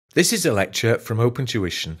This is a lecture from Open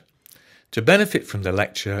Tuition. To benefit from the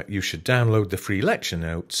lecture, you should download the free lecture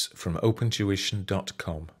notes from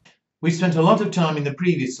opentuition.com. We spent a lot of time in the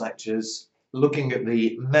previous lectures looking at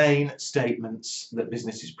the main statements that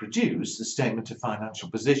businesses produce, the statement of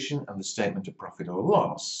financial position and the statement of profit or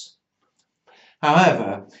loss.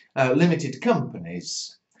 However, limited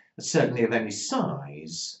companies, certainly of any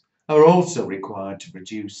size, are also required to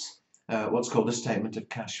produce what's called a statement of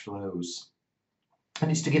cash flows. And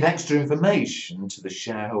it's to give extra information to the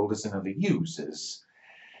shareholders and other users.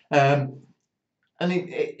 And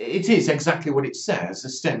it is exactly what it says, a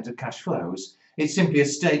statement of cash flows. It's simply a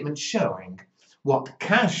statement showing what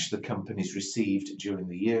cash the company's received during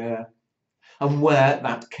the year and where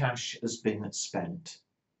that cash has been spent.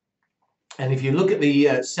 And if you look at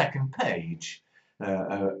the second page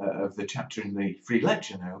of the chapter in the free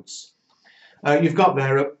lecture notes, you've got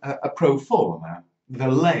there a pro forma, the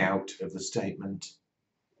layout of the statement.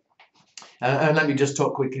 And let me just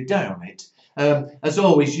talk quickly down it. As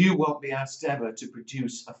always, you won't be asked ever to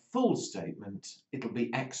produce a full statement. It'll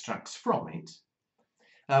be extracts from it.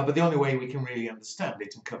 But the only way we can really understand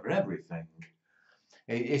it and cover everything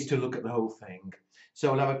is to look at the whole thing. So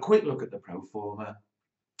we'll have a quick look at the pro forma,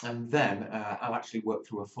 and then I'll actually work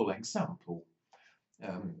through a full example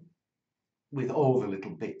with all the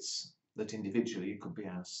little bits that individually you could be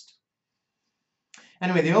asked.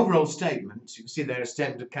 Anyway, the overall statement, you can see there a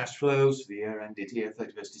statement of cash flows for the year ended here,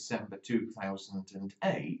 31st December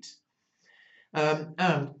 2008.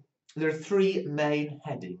 And there are three main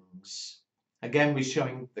headings. Again, we're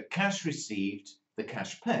showing the cash received, the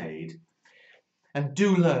cash paid, and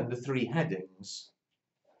do learn the three headings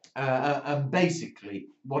and basically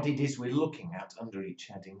what it is we're looking at under each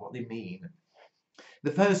heading, what they mean.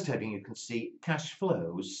 The first heading, you can see cash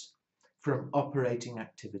flows from operating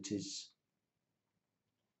activities.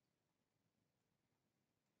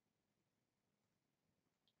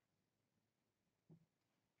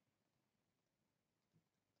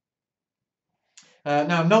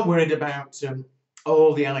 Now, I'm not worried about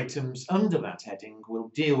all the items under that heading. We'll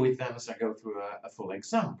deal with them as I go through a full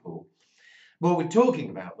example. What we're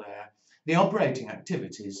talking about there, the operating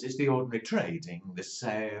activities, is the ordinary trading, the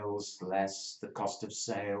sales less the cost of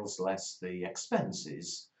sales less the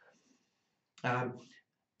expenses.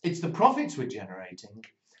 It's the profits we're generating,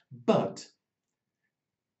 but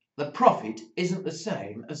the profit isn't the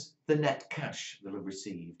same as the net cash that we've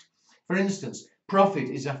received. For instance, profit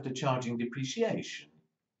is after charging depreciation,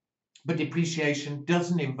 but depreciation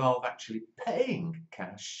doesn't involve actually paying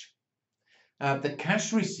cash. The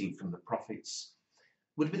cash received from the profits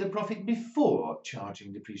would be the profit before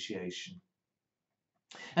charging depreciation.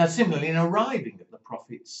 Similarly, in arriving at the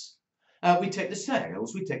profits, we take the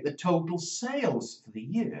sales, we take the total sales for the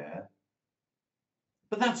year,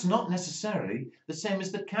 but that's not necessarily the same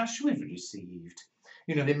as the cash we've received.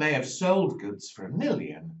 You know, they may have sold goods for $1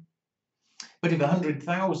 million, but if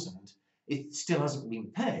 100,000 it still hasn't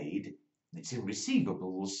been paid, it's in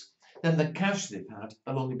receivables, then the cash they've had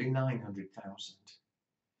will only be 900,000.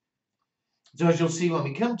 So as you'll see when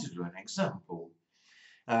we come to do an example,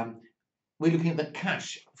 we're looking at the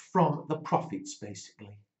cash from the profits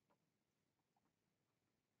basically.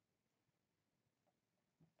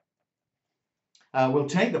 We'll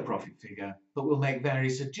take the profit figure, but we'll make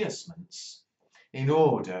various adjustments in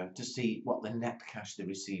order to see what the net cash they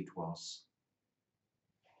received was.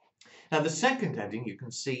 Now, the second heading you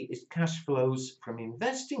can see is cash flows from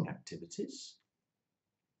investing activities.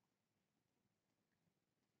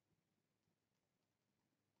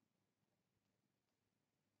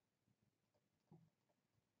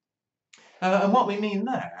 And what we mean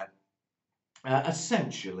there,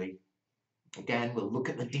 essentially, again, we'll look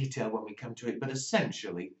at the detail when we come to it, but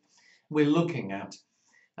essentially, we're looking at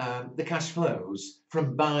the cash flows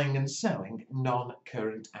from buying and selling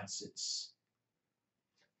non-current assets.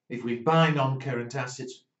 If we buy non-current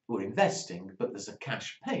assets, we're investing, but there's a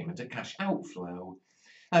cash payment, a cash outflow.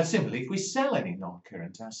 Similarly, if we sell any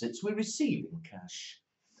non-current assets, we're receiving cash.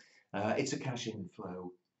 It's a cash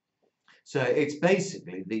inflow. So it's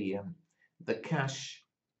basically the cash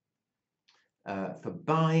for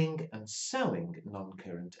buying and selling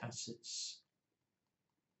non-current assets.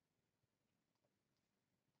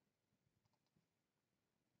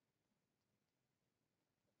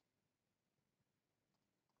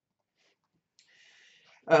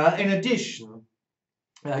 In addition,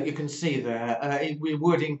 you can see there, we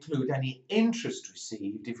would include any interest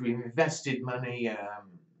received if we invested money,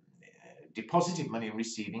 deposited money and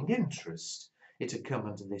receiving interest. It'd come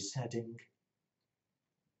under this heading.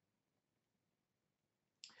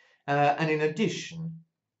 And in addition,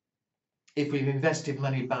 if we've invested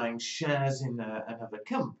money buying shares in another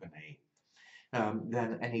company,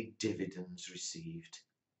 than any dividends received.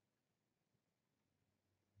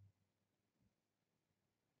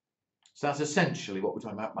 So that's essentially what we're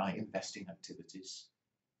talking about by investing activities.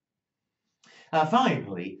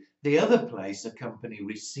 Finally, the other place a company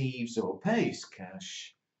receives or pays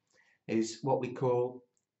cash is what we call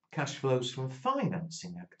cash flows from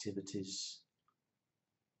financing activities.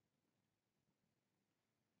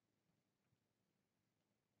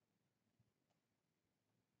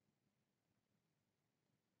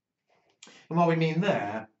 And what we mean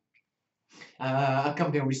there, a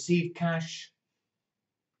company will receive cash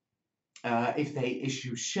if they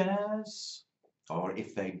issue shares or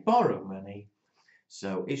if they borrow money.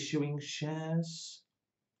 So issuing shares,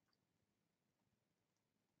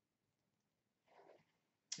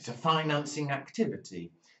 it's a financing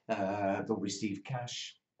activity. They'll receive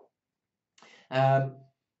cash.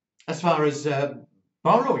 As far as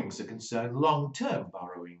borrowings are concerned, long-term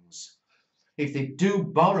borrowings, if they do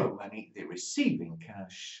borrow money, they're receiving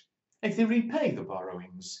cash. If they repay the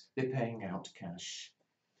borrowings, they're paying out cash.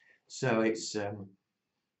 So it's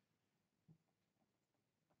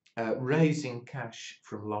raising cash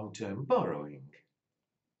from long-term borrowing.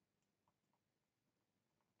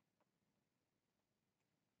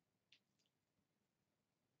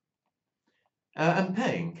 And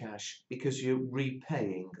paying cash because you're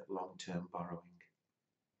repaying long-term borrowing.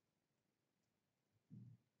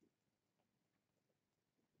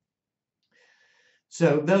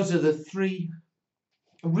 So those are the three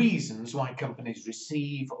reasons why companies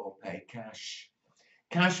receive or pay cash.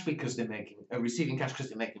 Cash because they're receiving cash because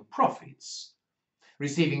they're making profits.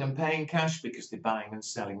 Receiving and paying cash because they're buying and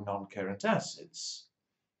selling non-current assets.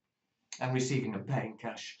 And receiving and paying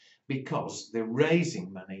cash because they're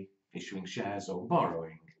raising money, issuing shares or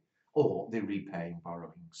borrowing, or they're repaying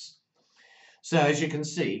borrowings. So as you can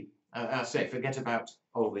see, I say forget about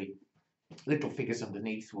all the little figures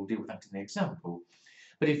underneath, we'll deal with that in the example.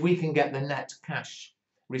 But if we can get the net cash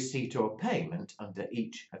receipt or payment under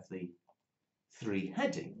each of the three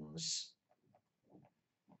headings,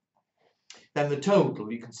 then the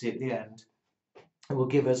total, you can see at the end, will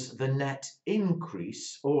give us the net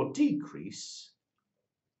increase or decrease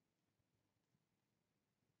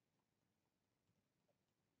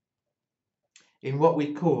in what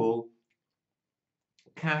we call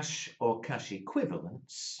cash or cash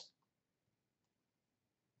equivalents.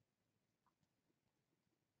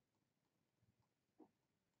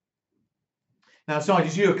 Now, as far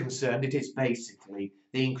as you're concerned, it is basically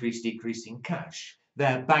the increase, decrease in cash.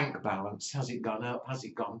 Their bank balance, has it gone up, has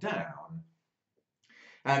it gone down?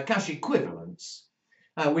 Cash equivalents,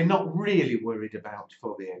 we're not really worried about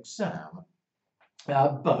for the exam,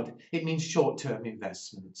 but it means short-term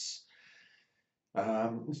investments.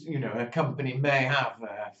 A company may have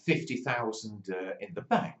 50,000 in the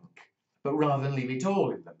bank, but rather than leave it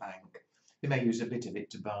all in the bank, they may use a bit of it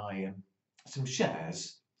to buy some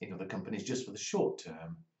shares in other companies just for the short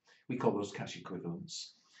term. We call those cash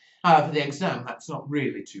equivalents. For the exam, that's not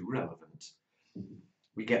really too relevant.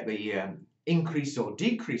 We get the increase or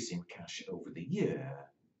decrease in cash over the year,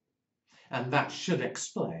 and that should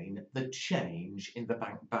explain the change in the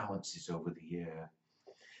bank balances over the year.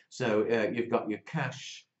 So you've got your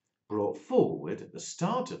cash brought forward at the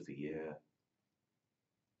start of the year.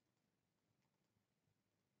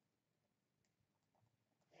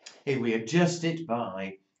 If we adjust it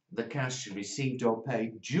by the cash received or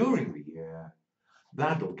paid during the year,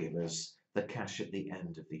 that'll give us the cash at the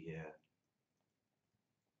end of the year.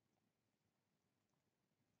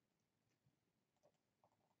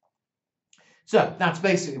 So that's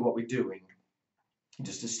basically what we're doing.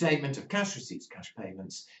 Just a statement of cash receipts, cash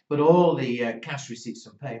payments, but all the cash receipts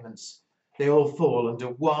and payments, they all fall under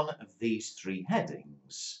one of these three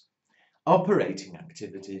headings. Operating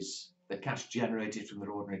activities, the cash generated from their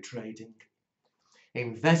ordinary trading.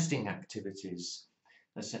 Investing activities,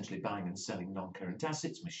 essentially buying and selling non-current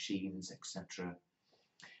assets, machines, etc.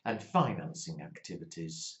 And financing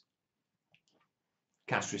activities,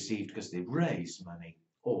 cash received because they've raised money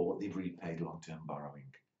or they've repaid long-term borrowing.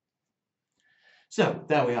 So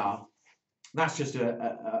there we are. That's just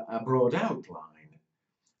a broad outline.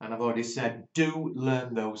 And I've already said, do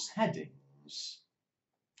learn those headings.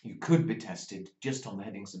 You could be tested just on the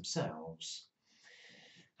headings themselves.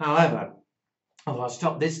 However, I'll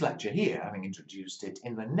stop this lecture here, having introduced it.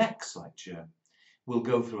 In the next lecture, we'll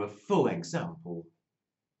go through a full example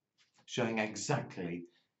showing exactly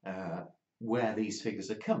where these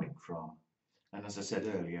figures are coming from. And as I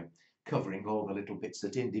said earlier, covering all the little bits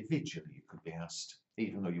that individually you could be asked,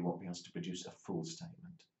 even though you won't be asked to produce a full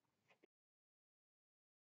statement.